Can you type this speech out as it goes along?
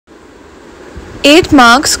8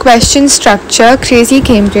 marks question structure crazy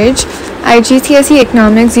Cambridge IGCSE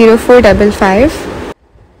Economics 0455.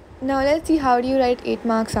 Now let's see how do you write 8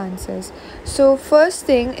 marks answers. So first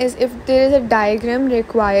thing is, if there is a diagram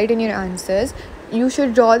required in your answers, you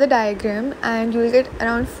should draw the diagram and you will get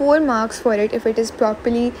around 4 marks for it if it is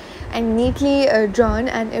properly and neatly drawn,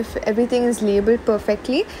 and if everything is labeled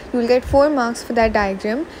perfectly, you will get 4 marks for that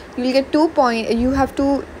diagram. You will get 2 points. You have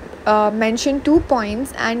to mention 2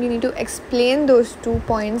 points and you need to explain those 2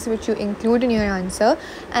 points which you include in your answer,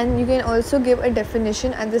 and you can also give a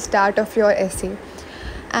definition at the start of your essay.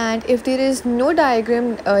 And if there is no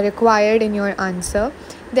diagram required in your answer,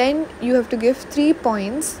 then you have to give 3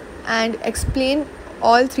 points and explain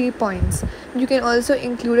all 3 points. You can also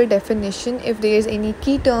include a definition if there is any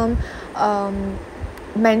key term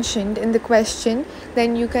mentioned in the question,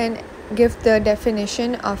 then you can give the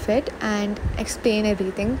definition of it and explain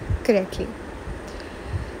everything correctly.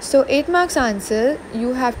 So 8 marks answer,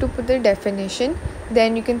 you have to put the definition,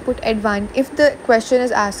 then you can put if the question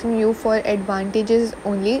is asking you for advantages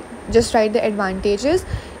only, just write the advantages.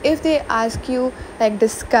 If they ask you like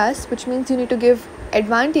discuss, which means you need to give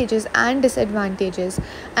advantages and disadvantages,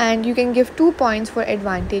 and you can give 2 points for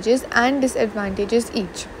advantages and disadvantages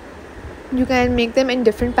each. You can make them in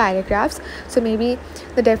different paragraphs. So maybe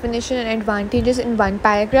the definition and advantages in one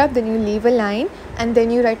paragraph, then you leave a line and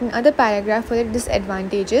then you write another paragraph for the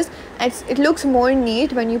disadvantages. It looks more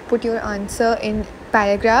neat when you put your answer in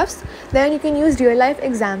paragraphs. Then you can use real life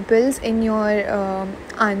examples in your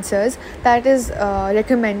answers. That is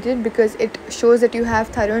recommended because it shows that you have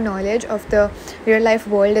thorough knowledge of the real life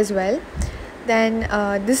world as well. Then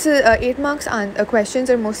this is 8 marks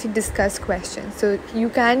questions are mostly discussed questions, so you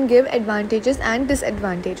can give advantages and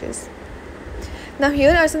disadvantages. Now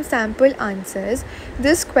here are some sample answers.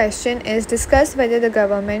 This question is, discuss whether the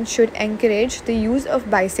government should encourage the use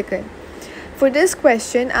of bicycle. For this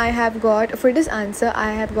question for this answer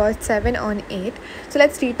I have got 7 on 8. So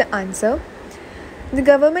let's read the answer. The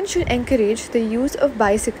government should encourage the use of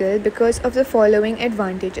bicycle because of the following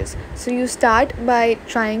advantages. So you start by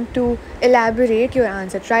trying to elaborate your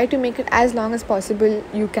answer. Try to make it as long as possible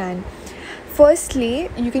you can. Firstly,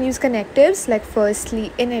 you can use connectives like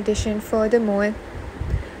firstly, in addition, furthermore.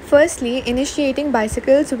 Firstly, initiating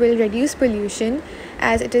bicycles will reduce pollution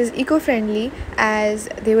as it is eco-friendly, as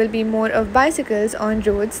there will be more of bicycles on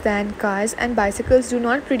roads than cars, and bicycles do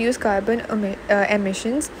not produce carbon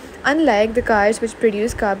emissions, unlike the cars which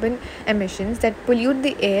produce carbon emissions that pollute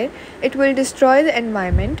the air. It will destroy the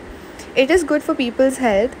environment. It is good for people's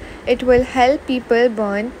health. It will help people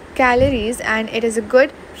burn calories, and it is a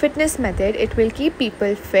good fitness method. It will keep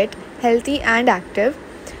people fit, healthy and active.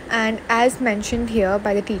 And as mentioned here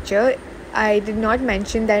by the teacher, I did not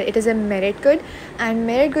mention that it is a merit good, and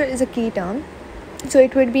merit good is a key term. So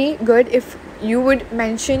it would be good if you would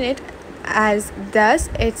mention it as thus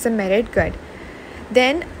it's a merit good.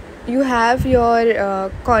 Then you have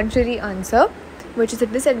your contrary answer, which is a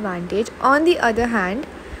disadvantage. On the other hand,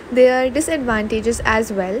 there are disadvantages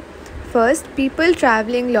as well. First, people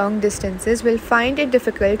traveling long distances will find it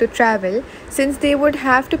difficult to travel since they would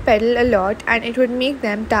have to pedal a lot and it would make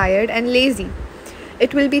them tired and lazy.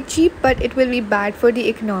 It will be cheap, but it will be bad for the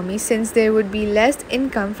economy since there would be less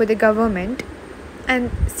income for the government.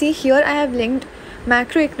 And see, here I have linked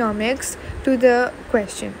macroeconomics to the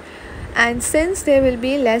question. And since there will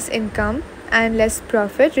be less income and less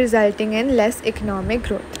profit, resulting in less economic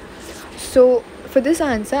growth. So for this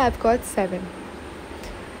answer, I've got 7.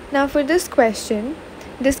 Now for this question,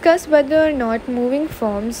 discuss whether or not moving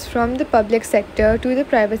firms from the public sector to the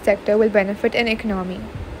private sector will benefit an economy.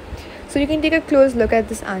 So you can take a close look at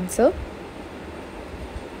this answer.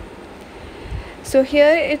 So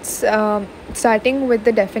here it's starting with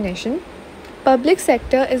the definition. Public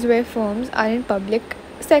sector is where firms are in public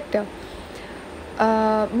sector.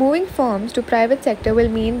 Moving firms to private sector will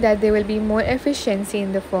mean that there will be more efficiency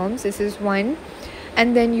in the firms. This is one.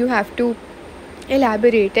 And then you have to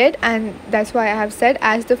elaborate it, and that's why I have said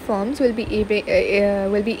as the firms will be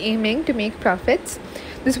aiming to make profits.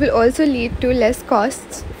 This will also lead to less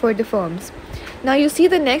costs for the firms. Now you see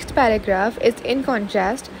the next paragraph is in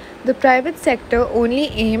contrast. The private sector only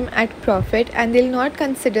aim at profit and they'll not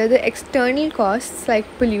consider the external costs like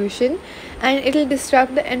pollution, and it will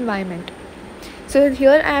disrupt the environment. So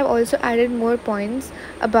here I have also added more points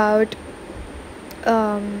about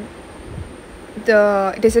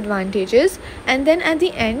the disadvantages, and then at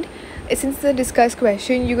the end, since the discussed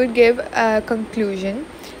question, you could give a conclusion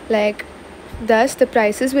like, thus the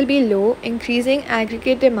prices will be low, increasing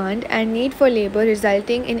aggregate demand and need for labor,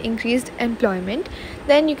 resulting in increased employment.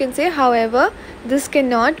 Then you can say, however, this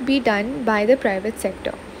cannot be done by the private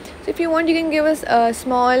sector. So if you want, you can give us a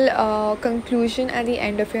small conclusion at the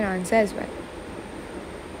end of your answer as well.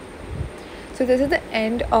 So this is the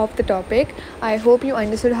end of the topic. I hope you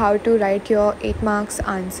understood how to write your 8 marks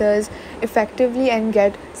answers effectively and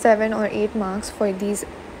get 7 or 8 marks for these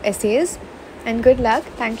essays. And good luck.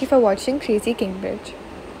 Thank you for watching Crazy Cambridge.